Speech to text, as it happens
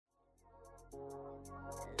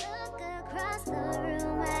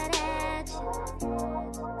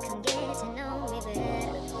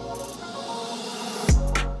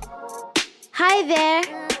Hi there!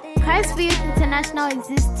 Christ for Youth International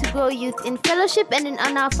exists to grow youth in fellowship and in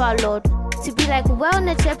honor of our Lord, to be like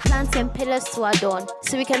well-nurtured plants and pillars to adorn,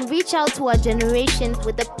 so we can reach out to our generation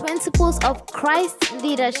with the principles of Christ's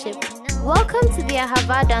leadership. Welcome to the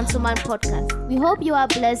Ahava Dansuman podcast. We hope you are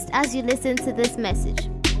blessed as you listen to this message.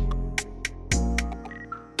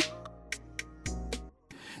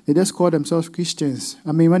 They just call themselves Christians.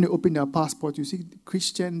 I mean, when they open their passport, you see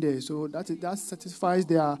Christian there. So that satisfies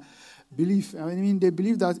their belief. I mean, they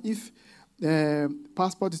believe that if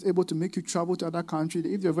passport is able to make you travel to other country,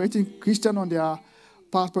 if they're writing Christian on their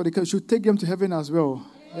passport, they should take them to heaven as well.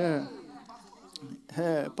 Yeah.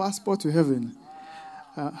 Passport to heaven.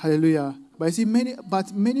 Hallelujah. But you see,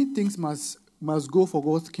 many things must go for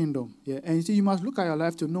God's kingdom. Yeah. And you see, you must look at your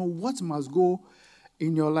life to know what must go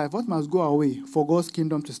in your life, what must go away for God's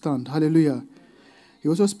kingdom to stand. Hallelujah. He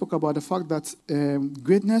also spoke about the fact that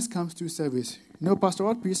greatness comes through service. You know, Pastor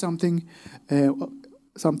Rod preached something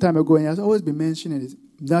some time ago, and he has always been mentioning it,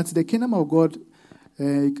 that the kingdom of God,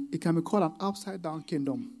 it can be called an upside-down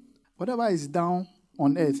kingdom. Whatever is down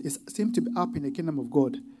on earth, it seems to be up in the kingdom of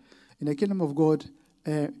God. In the kingdom of God,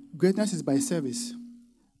 greatness is by service.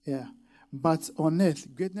 Yeah. But on earth,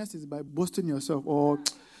 greatness is by boasting yourself or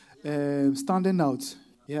standing out.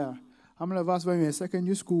 Yeah. How many of us, when we were in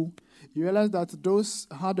secondary school, you realize that those,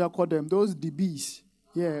 how do I call them, those DBs,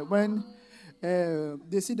 yeah, when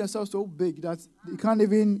they see themselves so big that they can't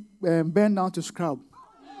even bend down to scrub.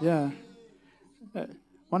 Yeah.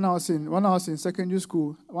 When I was in secondary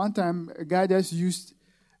school, one time a guy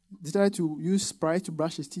decided to use Sprite to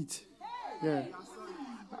brush his teeth. Yeah.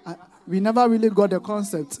 We never really got the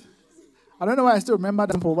concept. I don't know why I still remember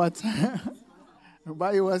them for what.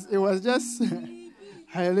 But it was just,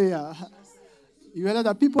 hallelujah. You realize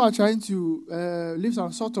that people are trying to live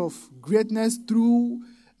some sort of greatness through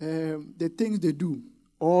the things they do,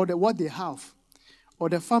 or what they have, or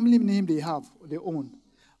the family name they have, they own.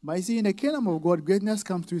 But you see, in the kingdom of God, greatness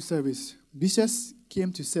comes through service. Jesus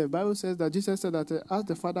came to serve. The Bible says that Jesus said that as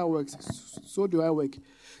the Father works, so do I work.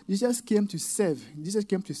 Jesus came to serve. Jesus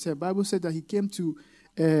came to serve. The Bible said that he came to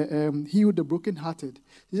heal the brokenhearted.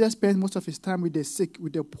 Jesus spent most of his time with the sick,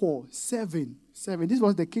 with the poor, serving. This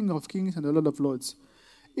was the King of Kings and the Lord of Lords.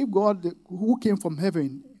 If God, who came from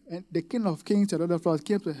heaven, and the King of Kings and the Lord of Lords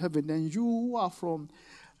came to heaven, then you who are from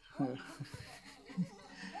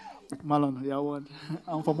Malon,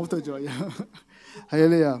 I'm from Motojoy.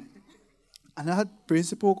 Hallelujah. Another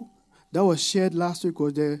principle that was shared last week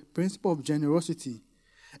was the principle of generosity.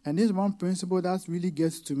 And this is one principle that really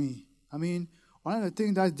gets to me. I mean, one of the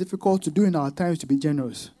things that's difficult to do in our time is to be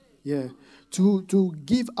generous. Yeah. To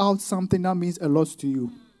give out something that means a lot to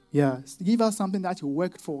you. Yeah. Give out something that you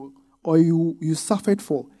worked for or you suffered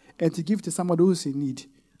for, and to give to somebody who's in need.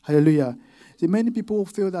 Hallelujah. See, many people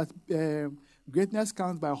feel that greatness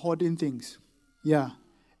comes by hoarding things. Yeah.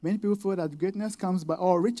 Many people feel that greatness comes by,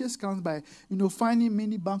 or riches comes by, finding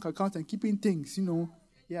many bank accounts and keeping things,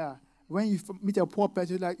 Yeah. When you meet a poor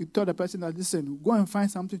person, like you tell the person that, listen, go and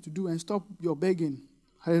find something to do and stop your begging.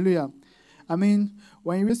 Hallelujah. I mean,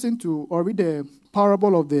 when you listen to or read the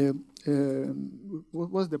parable of the,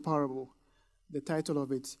 what's the parable? The title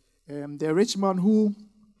of it. The rich man who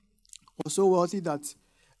was so wealthy that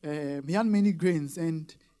he had many grains,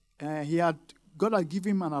 and God had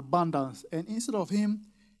given him an abundance. And instead of him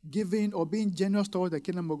giving or being generous towards the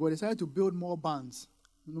kingdom of God, he decided to build more barns,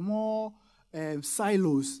 more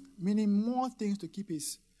silos, meaning more things to keep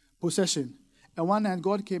his possession. And one night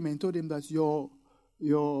God came and told him that your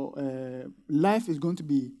life is going to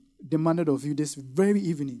be demanded of you this very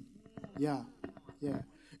evening. Yeah. You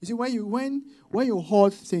see, when you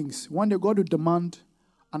hoard things, one day God will demand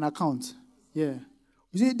an account. Yeah.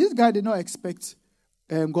 You see, this guy did not expect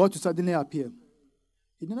God to suddenly appear.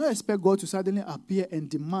 He did not expect God to suddenly appear and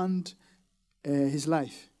demand his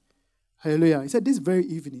life. Hallelujah. He said this very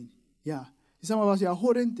evening. Yeah. Some of us, you are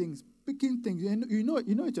holding things, picking things. You know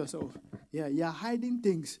it yourself. Yeah, you are hiding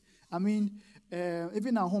things. I mean,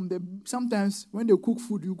 even at home, sometimes when they cook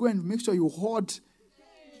food, you go and make sure you hoard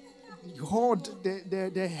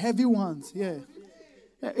the heavy ones. Yeah.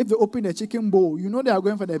 If they open the chicken bowl, they are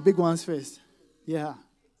going for the big ones first. Yeah.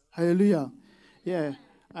 Hallelujah. Yeah.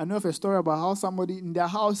 I know of a story about how somebody in their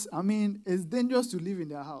house, I mean, it's dangerous to live in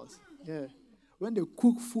their house. Yeah. When they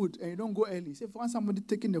cook food and you don't go early, say, find somebody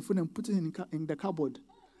taking the food and putting it in the cupboard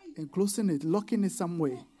and closing it, locking it some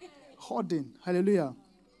way, hoarding. Hallelujah.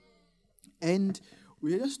 And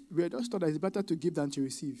we are just taught that it's better to give than to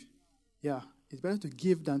receive. Yeah, it's better to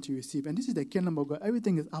give than to receive. And this is the kingdom of God.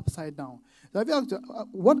 Everything is upside down. So have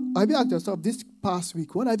you asked yourself this past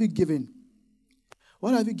week, what have you given?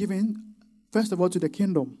 What have you given, first of all, to the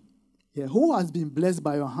kingdom? Yeah, who has been blessed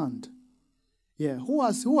by your hand? Yeah, who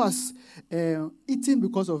has eaten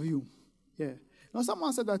because of you? Yeah. Now,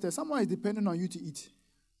 someone said that someone is depending on you to eat.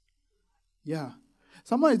 Yeah.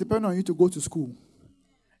 Someone is depending on you to go to school.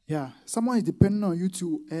 Yeah. Someone is depending on you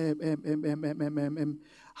to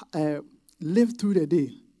live through the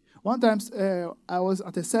day. One time, I was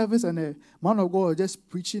at a service and a man of God was just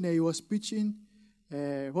preaching. And he was preaching.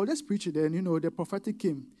 Then, the prophetic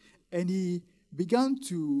came. And he began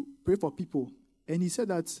to pray for people. And he said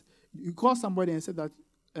that, you called somebody and said that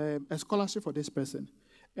a scholarship for this person.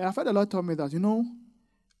 And I've heard a lot tell me that,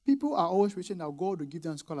 people are always wishing that God will give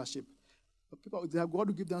them scholarship. People, that God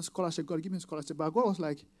will give them scholarship, God will give them scholarship. But God was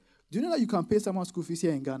like, do you know that you can pay someone school fees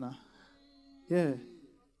here in Ghana? Yeah.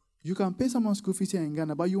 You can pay someone school fees here in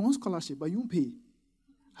Ghana, but you want scholarship, but you won't pay.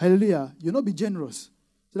 Hallelujah. You'll not be generous.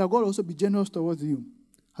 So that God will also be generous towards you.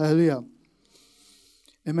 Hallelujah.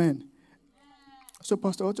 Amen. So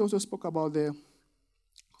Pastor Otto also spoke about the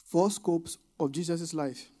 4 scopes of Jesus'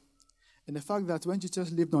 life. And the fact that when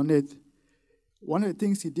Jesus lived on earth, one of the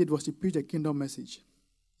things he did was to preach a kingdom message.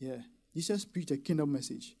 Yeah. Jesus preached a kingdom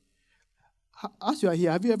message. As you are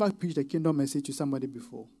here, have you ever preached a kingdom message to somebody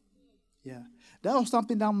before? Yeah. That was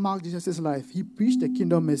something that marked Jesus' life. He preached a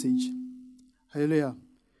kingdom message. Hallelujah.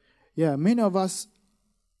 Yeah, many of us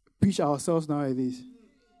preach ourselves nowadays.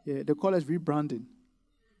 Yeah, they call it rebranding.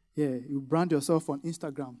 Yeah, you brand yourself on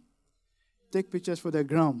Instagram. Take pictures for the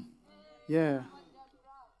gram. Yeah.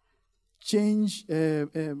 Change,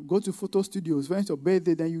 go to photo studios. When it's your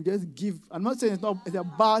birthday, then you just give. I'm not saying it's a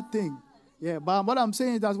bad thing. Yeah, but what I'm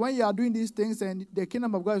saying is that when you are doing these things and the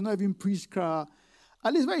kingdom of God is not even preached, at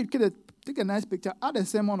least when you take a nice picture, add a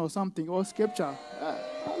sermon or something, or scripture.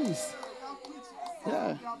 At least.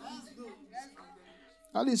 Yeah.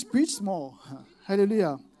 At least preach small.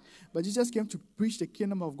 Hallelujah. But Jesus came to preach the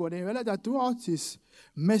kingdom of God. And he realized that throughout his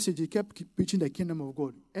message, he kept preaching the kingdom of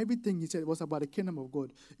God. Everything he said was about the kingdom of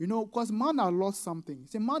God. Because man had lost something.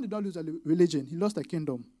 See, man did not lose a religion. He lost a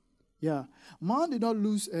kingdom. Yeah. Man did not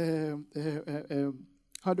lose,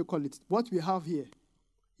 how do you call it? What we have here.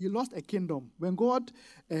 He lost a kingdom. When God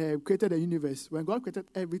created the universe, when God created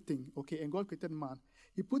everything, okay, and God created man,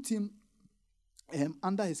 he put him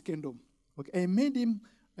under his kingdom. Okay, and made him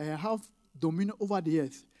have dominion over the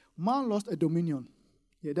earth. Man lost a dominion.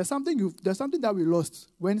 Yeah, there's something that we lost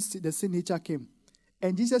when the sin nature came.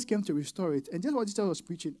 And Jesus came to restore it. And just what Jesus was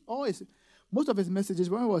preaching, most of his messages,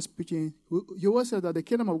 when he was preaching, he always said that the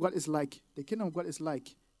kingdom of God is like.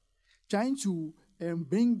 Trying to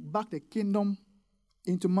bring back the kingdom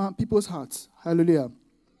into people's hearts. Hallelujah.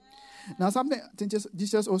 Now, something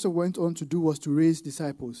Jesus also went on to do was to raise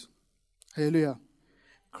disciples. Hallelujah.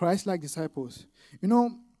 Christ-like disciples.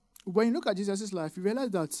 When you look at Jesus' life, you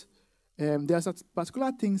realize that there are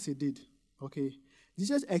particular things he did. Okay,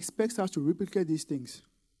 Jesus expects us to replicate these things.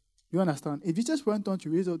 You understand? If Jesus went on to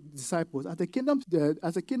raise disciples as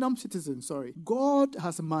a kingdom citizen, God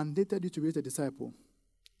has mandated you to raise a disciple.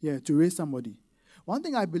 Yeah, to raise somebody. One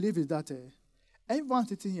thing I believe is that everyone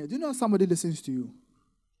sitting here, do you know somebody listens to you?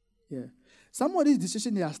 Yeah, somebody's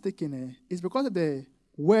decision he has taken is because of the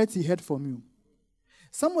words he heard from you.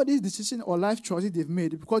 Somebody's decision or life choices they've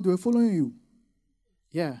made because they were following you.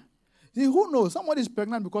 Yeah. See, who knows? Somebody's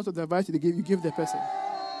pregnant because of the advice you give the person.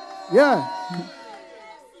 Yeah.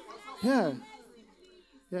 Yeah.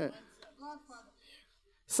 Yeah.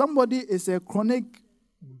 Somebody is a chronic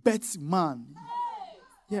bet man.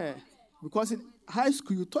 Yeah. Because in high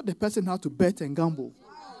school, you taught the person how to bet and gamble.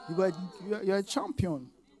 You're a champion.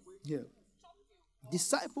 Yeah.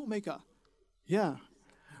 Disciple maker. Yeah.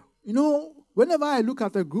 Whenever I look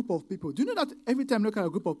at a group of people, do you know that every time you look at a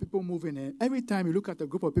group of people moving, every time you look at a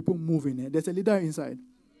group of people moving, there's a leader inside.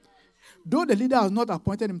 Though the leader has not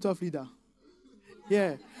appointed himself leader.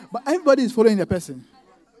 Yeah. But everybody is following the person.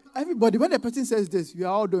 Everybody, when the person says this, we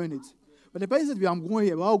are all doing it. But the person says, I'm going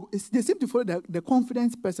here. They seem to follow the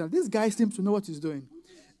confident person. This guy seems to know what he's doing.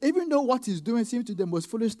 Even though what he's doing seems to be the most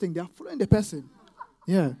foolish thing, they are following the person.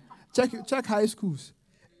 Yeah. Check high schools.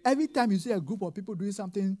 Every time you see a group of people doing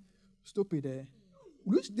something stupid,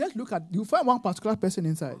 just look at, you find one particular person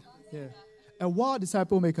inside. Yeah. A wild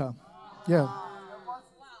disciple maker. Yeah.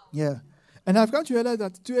 Yeah. And I've come to realize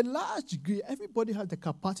that to a large degree, everybody has the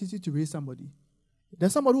capacity to raise somebody.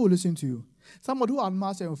 There's somebody who will listen to you. Somebody who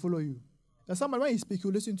admires and will follow you. There's somebody when you speak, who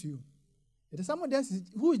will listen to you. There's someone else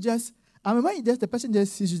who just, when the person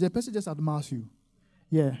just sees you, the person just admires you.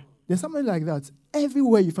 Yeah. There's somebody like that.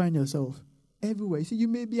 Everywhere you find yourself. Everywhere. You see, you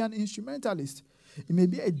may be an instrumentalist. You may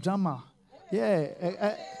be a drummer.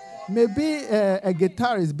 Yeah. Maybe a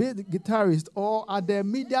guitarist, or at the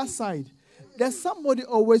media side. There's somebody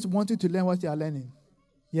always wanting to learn what you are learning.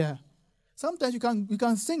 Yeah. Sometimes you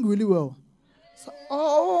can sing really well. So,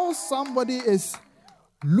 all somebody is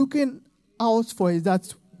looking out for is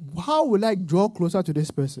that how will I draw closer to this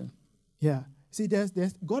person? Yeah. See, there's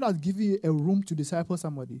God has given you a room to disciple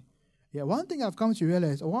somebody. Yeah. One thing I've come to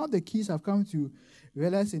realize, or one of the keys I've come to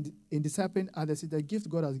realize in discipling others is the gift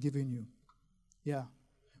God has given you. Yeah.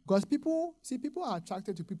 Because people are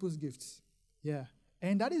attracted to people's gifts. Yeah.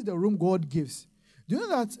 And that is the room God gives. Do you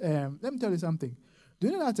know that, let me tell you something. Do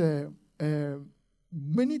you know that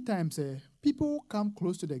many times people come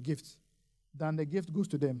close to the gift than the gift goes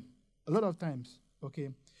to them? A lot of times.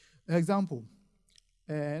 Okay. Example.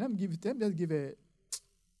 Let me just give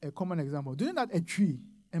a common example. Do you know that a tree,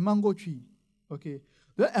 a mango tree, okay,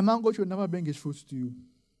 a mango tree will never bring its fruits to you.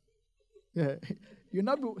 Yeah. You'll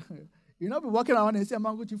not be walking around and see a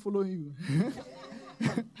mango tree following you.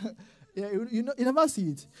 Yeah, you never see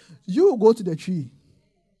it. You will go to the tree.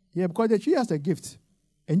 Yeah, because the tree has a gift.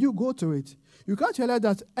 And you go to it. You can't realize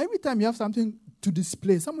that every time you have something to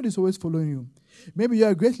display, somebody is always following you. Maybe you're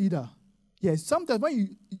a great leader. Yes, sometimes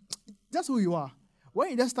when that's who you are.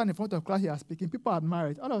 When you just stand in front of class, you are speaking, people admire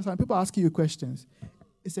it. All of a sudden, people asking you questions.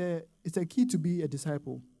 It's a key to be a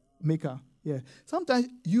disciple maker. Yeah. Sometimes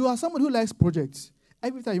you are someone who likes projects.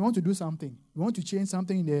 Every time you want to do something, you want to change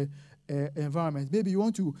something in the environment. Maybe you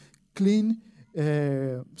want to clean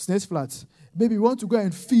snakes flats. Maybe you want to go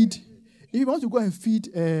and feed. If you want to go and feed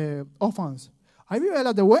orphans, I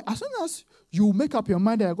realize that as soon as you make up your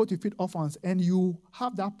mind that you're going to feed orphans and you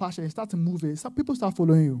have that passion, you start to move it, some people start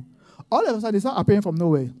following you. All of a sudden, they start appearing from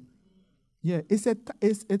nowhere. Yeah, it's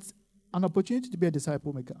an opportunity to be a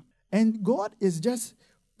disciple maker. And God is just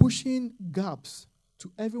pushing gaps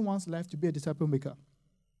to everyone's life to be a disciple maker.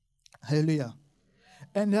 Hallelujah.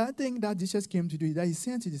 And the other thing that Jesus came to do is that he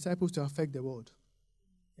sent his disciples to affect the world.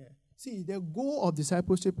 Yeah. See, the goal of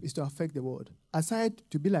discipleship is to affect the world. Aside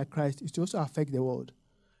to be like Christ, is to also affect the world.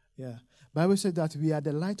 Yeah. Bible says that we are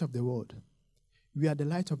the light of the world. We are the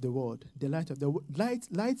light of the world. The light of the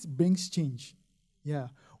light brings change. Yeah.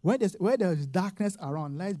 Where there's darkness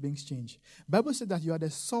around, light brings change. Bible says that you are the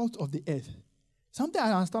salt of the earth. Something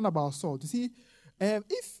I understand about salt. You see,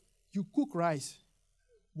 if you cook rice,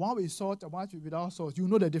 one with salt and one without salt, you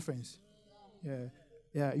know the difference. Yeah.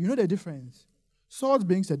 Yeah, you know the difference. Salt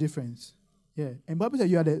brings the difference. Yeah. And Bible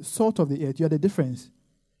says you are the salt of the earth. You are the difference.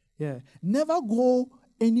 Yeah. Never go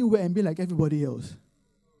anywhere and be like everybody else.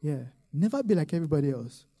 Yeah. Never be like everybody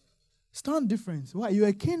else. Stand different. Why? You're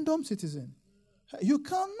a kingdom citizen. You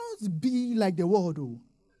cannot be like the world. Oh.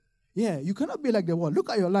 Yeah, you cannot be like the world. Look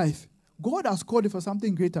at your life. God has called you for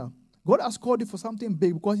something greater. God has called you for something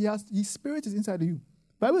big because His Spirit is inside of you.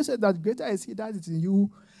 The Bible says that greater is He that is in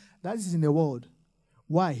you, that is in the world.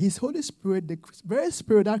 Why? His Holy Spirit, the very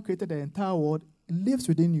Spirit that created the entire world, lives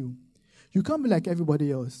within you. You can't be like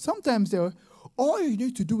everybody else. Sometimes all you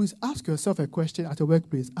need to do is ask yourself a question at a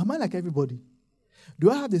workplace. Am I like everybody?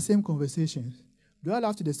 Do I have the same conversations? Do I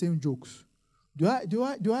laugh to the same jokes? Do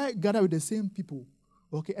I gather with the same people?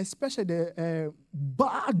 Okay, especially the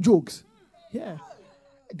bad jokes. Yeah.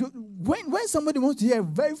 When somebody wants to hear a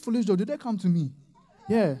very foolish joke, do they come to me?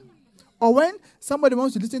 Yeah. Or when somebody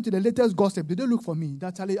wants to listen to the latest gossip, do they look for me?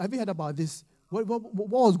 Have you heard about this? What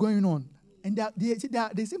was going on? And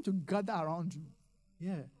they seem to gather around you.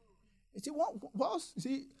 Yeah. You see, what else? You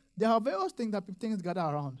see, there are various things that things gather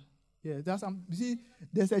around. Yeah,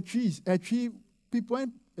 there's a tree. People,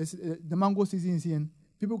 when the mango season is in,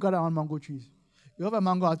 people gather around mango trees. You have a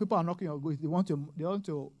mango house, people are knocking your doors. They want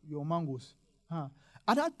your mangoes.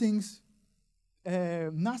 Other things,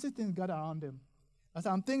 nasty things gather around them. There's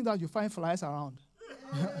some things that you find flies around.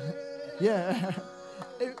 Yeah.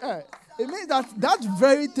 It means that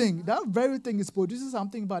very thing is producing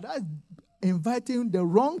something, but that's inviting the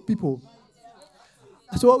wrong people.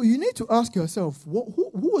 So you need to ask yourself,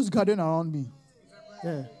 who is gathering around me?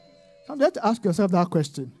 Yeah. So you have to ask yourself that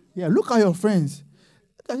question. Yeah, look at your friends.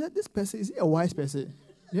 This person, is he a wise person?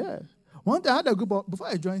 Yeah. One time I had a group before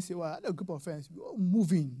I joined CY, I had a group of friends. We were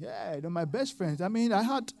moving. Yeah, they're my best friends. I mean, I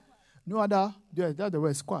had no other, they were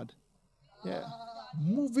a squad. Yeah.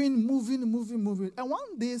 Moving. And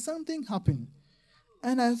one day something happened.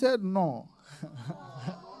 And I said, no.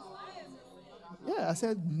 Yeah, I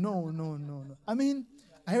said, no. I mean,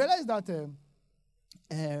 I realized that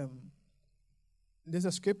there's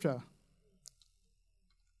a scripture.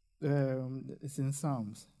 It's in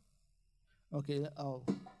Psalms. Okay, I'll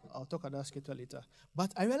talk about that scripture later.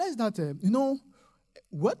 But I realized that,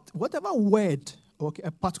 whatever word, okay,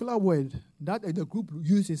 a particular word that the group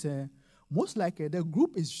uses, most likely the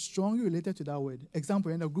group is strongly related to that word.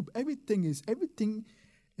 Example, in the group, everything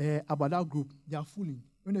about that group, they are fooling.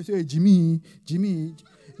 When they say, Jimmy,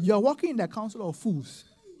 you are walking in the council of fools.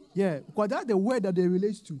 Yeah, because that's the word that they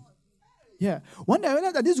relate to. Yeah. When I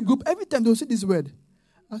realized that this group, every time they'll say this word,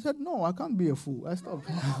 I said, no, I can't be a fool. I stopped.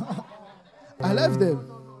 I left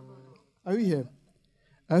them. Are we here?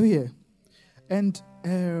 Are we here? And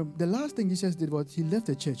the last thing Jesus did was he left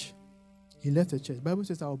the church. He left the church. The Bible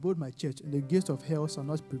says, I will build my church, and the gates of hell shall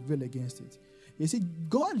not prevail against it. You see,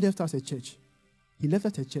 God left us a church. He left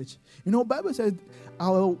us a church. You know, the Bible says, I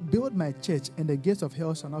will build my church, and the gates of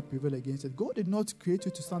hell shall not prevail against it. God did not create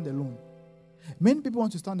you to stand alone. Many people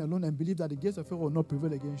want to stand alone and believe that the gates of hell will not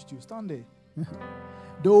prevail against you. Stand there.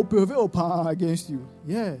 They will prevail against you.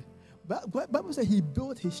 Yeah. But the Bible says he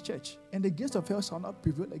built his church, and the gates of hell shall not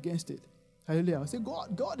prevail against it. Hallelujah. Say,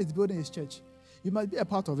 God is building his church. You must be a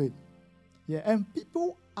part of it. Yeah. And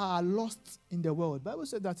people are lost in the world. The Bible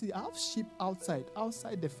says that I have sheep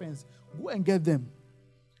outside the fence. Go and get them.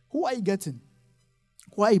 Who are you getting?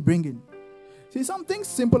 Who are you bringing? See, something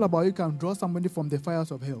simple about you can draw somebody from the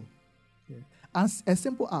fires of hell. Yeah. And a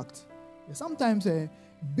simple act. Yeah. Sometimes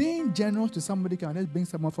being generous to somebody can just bring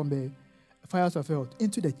someone from the fires of hell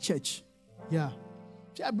into the church. Yeah.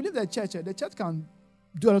 See, I believe the church can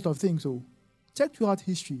do a lot of things. So check throughout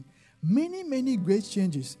history. Many great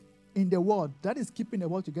changes in the world that is keeping the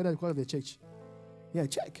world together because of the church. Yeah,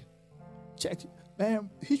 check.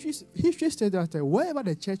 History says that wherever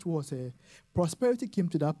the church was, prosperity came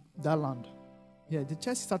to that land. Yeah, the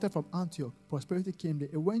church started from Antioch. Prosperity came there.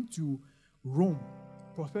 It went to Rome.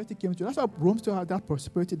 Prosperity came to. That's why Rome still has that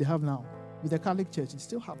prosperity they have now. With the Catholic Church, it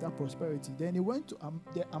still have that prosperity. Then it went to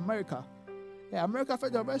America. Yeah, America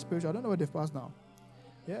felt very spiritual. I don't know where they've passed now.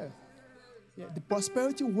 Yeah, the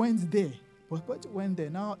prosperity went there.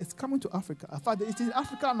 Now it's coming to Africa. In fact, it's in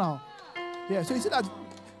Africa now. Yeah, so you see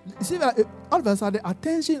that all of a sudden,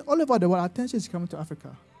 attention all over the world, attention is coming to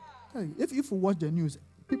Africa. If you watch the news,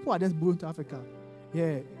 people are just going to Africa.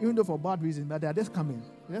 Yeah, even though for bad reasons, but they are just coming.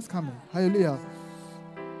 They're just coming. Hallelujah.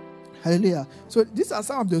 Hallelujah. So these are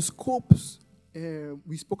some of the scopes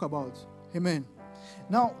we spoke about. Amen.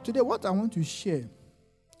 Now, today what I want to share,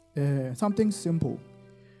 something simple.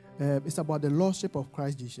 It's about the lordship of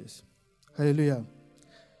Christ Jesus. Hallelujah.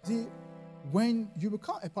 See, when you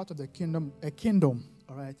become a part of the kingdom,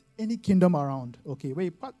 all right, any kingdom around, okay, when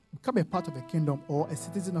you become a part of a kingdom or a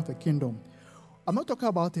citizen of a kingdom, I'm not talking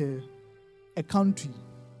about a country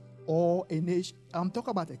or a nation. I'm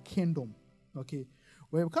talking about a kingdom, okay.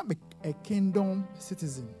 When you become a kingdom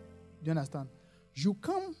citizen, do you understand? You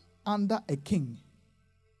come under a king,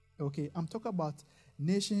 okay. I'm talking about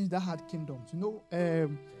nations that had kingdoms. You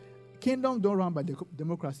know, kingdoms don't run by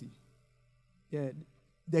democracy. Yeah,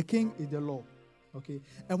 the king is the law. Okay.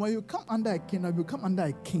 And when you come under a kingdom, you come under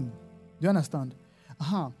a king. Do you understand?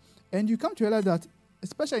 And you come to realize that,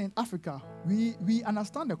 especially in Africa, we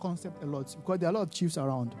understand the concept a lot because there are a lot of chiefs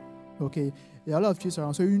around. Okay. There are a lot of chiefs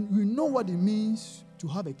around. So you know what it means to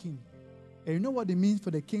have a king. And you know what it means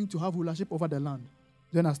for the king to have rulership over the land.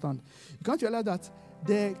 Do you understand? You come to realize that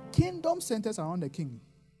the kingdom centers around the king.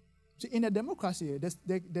 So in a democracy,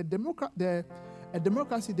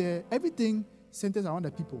 everything centers around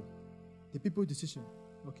the people. The people's decision.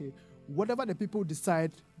 Okay. Whatever the people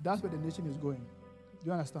decide, that's where the nation is going. Do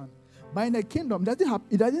you understand? But in a kingdom,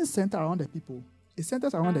 it doesn't center around the people. It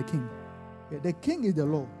centers around the king. Yeah, the king is the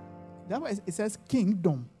law. That's why it says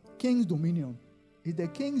kingdom, king's dominion. It's the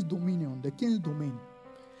king's dominion, the king's domain.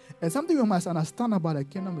 And something we must understand about the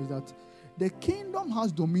kingdom is that the kingdom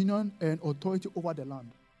has dominion and authority over the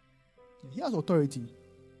land. He has authority.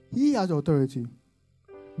 He has authority.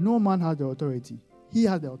 No man has the authority. He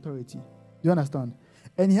has the authority. Do you understand?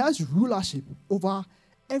 And he has rulership over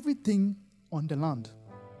everything on the land.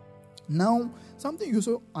 Now, something you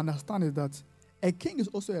also understand is that a king is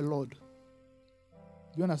also a lord. Do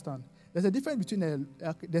you understand? There's a difference between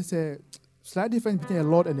there's a slight difference between a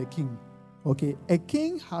lord and a king. Okay, a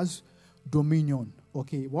king has dominion.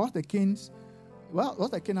 Okay, what the king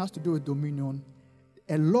has to do with dominion,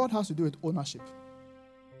 a lord has to do with ownership.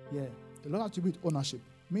 Yeah, the lord has to do with ownership,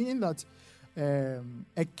 meaning that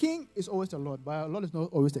a king is always a lord, but a lord is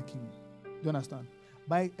not always a king. Do you understand?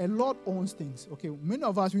 But a lord owns things. Okay, many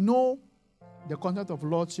of us, we know the concept of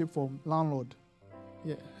lordship from landlord.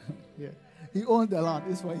 Yeah, yeah. He owns the land.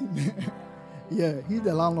 It's for him. Yeah, he's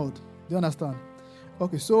the landlord. Do you understand?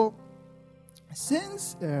 Okay, so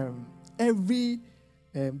since every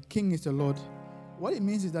king is a lord, what it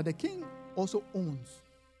means is that the king also owns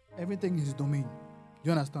everything in his domain. Do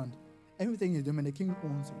you understand? Everything in his domain, the king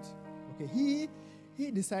owns it. Okay,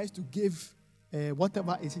 he decides to give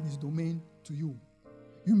whatever is in his domain to you.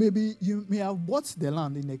 You may have bought the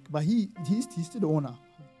land but he's still the owner.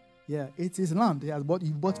 Yeah, it's his land.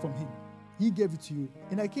 You bought from him. He gave it to you.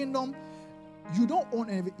 In a kingdom, you don't own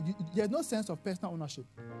anything. There's no sense of personal ownership.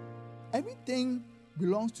 Everything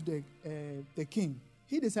belongs to the king.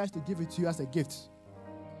 He decides to give it to you as a gift.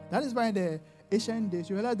 That is why in the ancient days,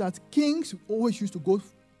 you realize that kings always used to go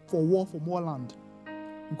for war for more land.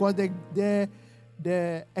 Because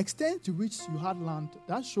the extent to which you had land,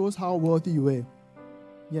 that shows how wealthy you were.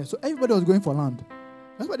 Yeah, so everybody was going for land.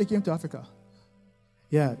 That's why they came to Africa.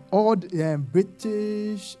 Yeah, all the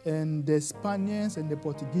British and the Spaniards and the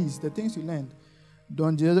Portuguese, the things you learned,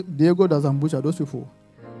 Don Diego da Zambuja, those people,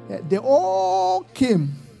 yeah, they all came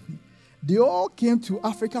to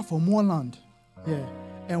Africa for more land. Yeah,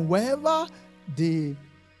 and wherever they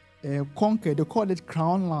conquered, they call it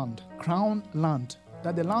crown land,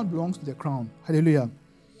 that the land belongs to the crown. Hallelujah.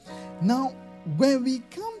 Now, when we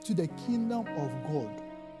come to the kingdom of God,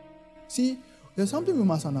 see, there's something we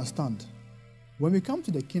must understand. When we come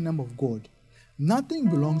to the kingdom of God, nothing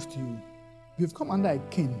belongs to you. You've come under a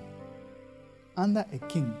king, and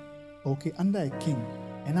under a king,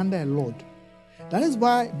 and under a Lord. That is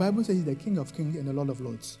why the Bible says he's the King of kings and the Lord of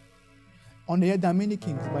lords. On the earth there are many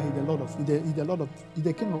kings, but he's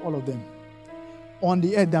the king of all of them. On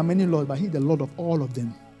the earth there are many lords, but he's the Lord of all of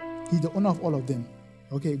them. He's the owner of all of them.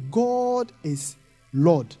 Okay, God is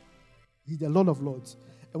Lord. He's the Lord of lords.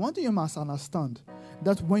 And one thing you must understand,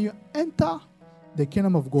 that when you enter the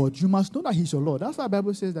kingdom of God, you must know that he's your Lord. That's why the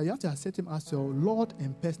Bible says that you have to accept him as your Lord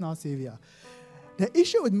and personal Savior. The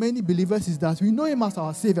issue with many believers is that we know him as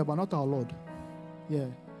our Savior, but not our Lord. Yeah.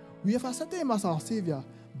 We have accepted him as our Savior,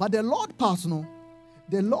 but the Lord part,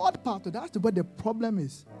 that's where the problem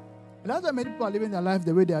is. And that's why many people are living their life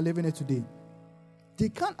the way they are living it today. They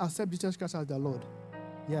can't accept Jesus Christ as their Lord.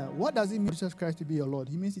 Yeah. What does it mean, Jesus Christ to be your Lord?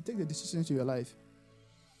 He means he takes the decisions in your life.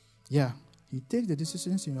 Yeah. He takes the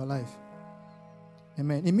decisions in your life.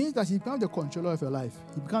 Amen. It means that he becomes the controller of your life.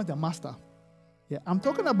 He becomes the master. Yeah. I'm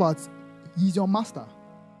talking about he's your master.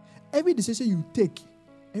 Every decision you take,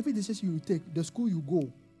 the school you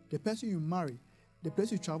go, the person you marry, the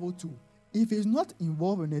place you travel to, if he's not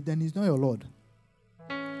involved in it, then he's not your Lord.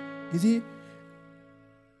 You see,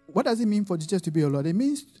 what does it mean for Jesus to be your Lord? It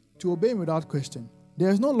means to obey him without question. There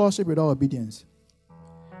is no lordship without obedience.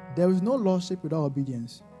 There is no lordship without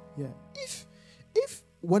obedience. Yeah. If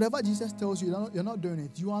whatever Jesus tells you, you're not doing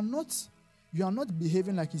it, you are not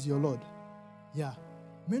behaving like he's your Lord. Yeah.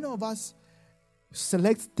 Many of us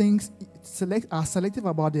are selective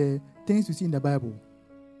about the things we see in the Bible.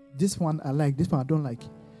 This one I like, this one I don't like.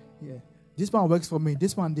 Yeah. This one works for me.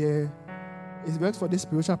 This one it works for this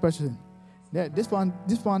spiritual person. Yeah, this one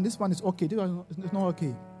is okay. This one is not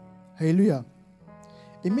okay. Hallelujah.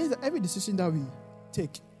 It means that every decision that we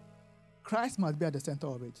take, Christ must be at the center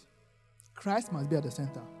of it. Christ must be at the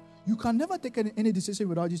center. You can never take any decision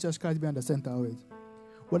without Jesus Christ being at the center of it.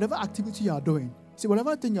 Whatever activity you are doing,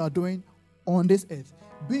 whatever thing you are doing on this earth,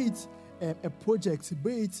 be it a project,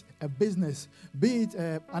 be it a business, be it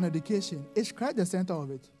an education, is Christ the center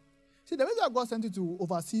of it. See, the reason that God sent you to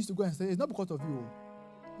overseas to go and study is not because of you.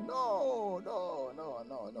 No.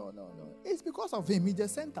 It's because of him. He's the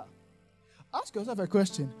center. Ask yourself a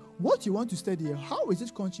question. What you want to study, how is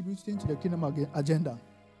it contributing to the kingdom agenda?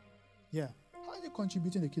 Yeah. How is it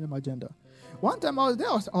contributing to the kingdom agenda? One time I was there,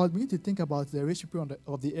 I was beginning to think about the rich people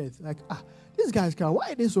of the earth. Like, these guys,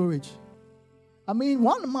 why are they so rich? I mean,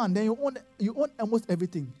 one man, then you own almost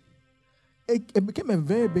everything. It became a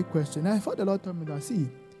very big question. And I thought the Lord told me that, see,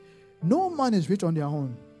 no man is rich on their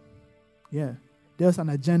own. Yeah. There's an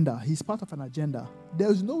agenda. He's part of an agenda.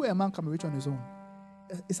 There's no way a man can be rich on his own.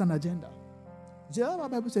 It's an agenda. The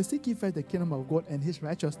Bible says, seek ye first the kingdom of God and his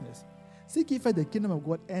righteousness. Seek ye first the kingdom of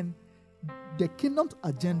God and the kingdom's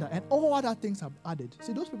agenda, and all other things are added.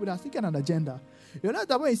 See, those people that are seeking an agenda. You know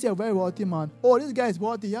that when you see a very wealthy man, this guy is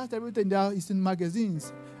wealthy, he has everything there, he's in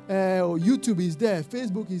magazines, YouTube is there,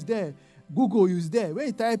 Facebook is there, Google is there. When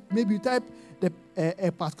you type, maybe you type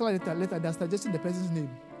a particular letter that's suggesting the person's name.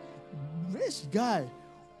 Rich guy.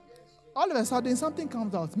 All of a sudden, something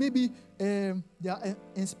comes out. Maybe they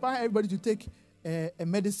inspire everybody to take a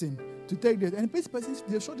medicine, to take this. And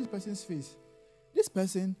they show this person's face. This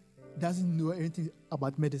person doesn't know anything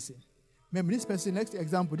about medicine. Remember, this person, next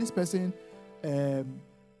example, this person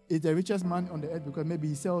is the richest man on the earth because maybe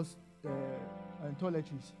he sells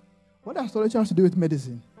toiletries. What does toiletries have to do with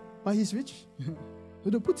medicine? But he's rich. So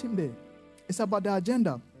they put him there. It's about the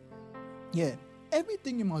agenda. Yeah.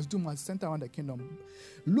 Everything you must do must center around the kingdom.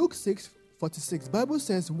 Luke 6:46, Bible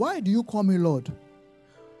says, why do you call me Lord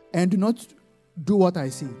and do not do what I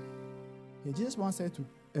say? Yeah, Jesus once said to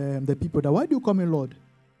the people that, why do you call me Lord?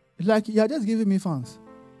 It's like, you're just giving me fans.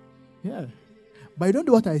 Yeah. but you don't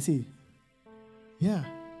do what I say. Yeah.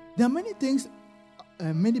 There are many things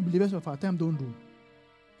many believers of our time don't do.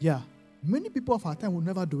 Yeah. Many people of our time will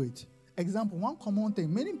never do it. Example, one common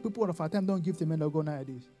thing, many people of our time don't give the men of God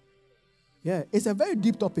nowadays. Yeah, it's a very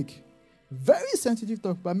deep topic. Very sensitive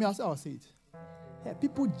topic, but I'll say it. Yeah,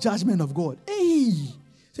 people judge men of God. Hey!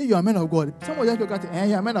 Say you are a man of God. Someone just look at it,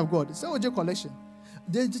 you're a man of God. Say OJ collection.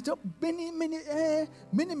 There's just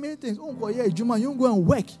many things. Oh, yeah, Juma, you go and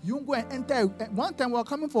work. You go and enter. One time we were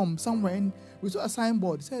coming from somewhere and we saw a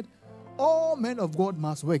signboard. It said, all men of God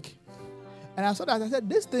must work. And I saw that. I said,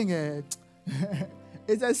 this thing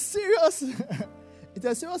it's a serious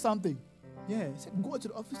something. Yeah, it said, go to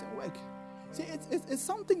the office and work. See, it's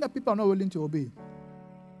something that people are not willing to obey.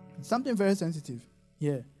 It's something very sensitive.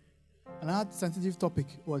 Yeah. Another sensitive topic,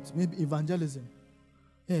 maybe evangelism.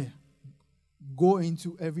 Yeah. Go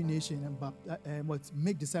into every nation and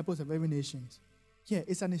make disciples of every nation. Yeah,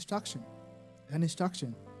 it's an instruction. An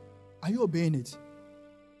instruction. Are you obeying it?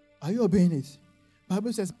 Are you obeying it? The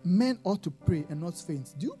Bible says men ought to pray and not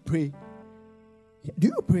faint. Do you pray? Do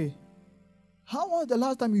you pray? How was the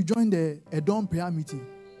last time you joined a dawn prayer meeting?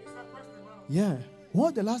 Yeah. When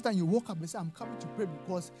was the last time you woke up and said, I'm coming to pray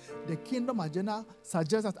because the kingdom agenda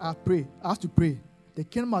suggests that I pray. I have to pray. The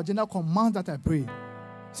kingdom agenda commands that I pray.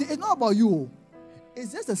 See, it's not about you.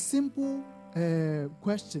 It's just a simple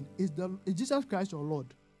question. Is Jesus Christ your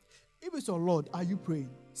Lord? If it's your Lord, are you praying?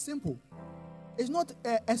 Simple. It's not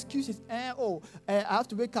excuses. I have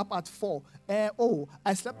to wake up at 4.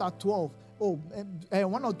 I slept at 12.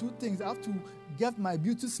 One or two things. I have to get my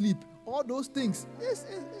beauty sleep. All those things.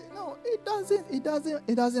 No,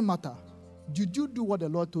 it doesn't matter. Did you do what the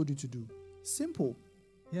Lord told you to do? Simple.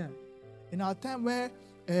 Yeah. In our time where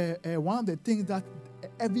one of the things that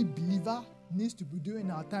every believer needs to be doing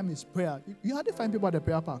in our time is prayer. You have to find people at the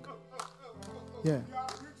prayer park. Yeah.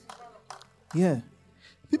 Yeah.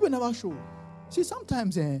 People never show. See,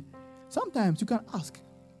 sometimes you can ask.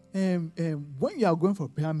 When you are going for a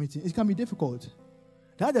prayer meeting, it can be difficult.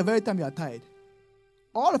 That's the very time you are tired.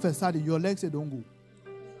 All of a sudden, your legs say don't go.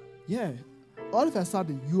 Yeah. All of a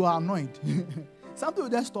sudden, you are annoyed. Something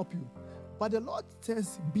will just stop you. But the Lord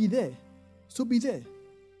says, be there. So be there.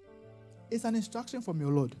 It's an instruction from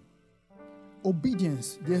your Lord.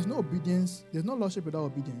 Obedience. There's no obedience. There's no lordship without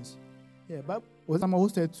obedience. Yeah, but I'm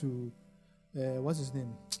always said to, what's his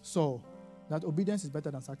name? Saul, that obedience is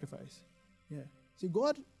better than sacrifice. Yeah. See,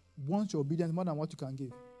 God wants your obedience more than what you can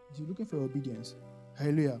give. He's looking for your obedience.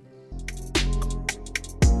 Hallelujah.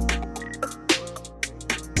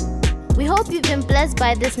 We hope you've been blessed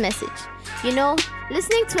by this message. You know,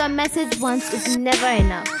 listening to a message once is never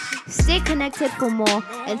enough. Stay connected for more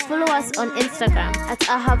and follow us on Instagram at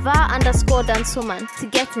ahava_dansoman to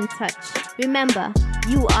get in touch. Remember,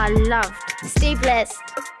 you are loved. Stay blessed.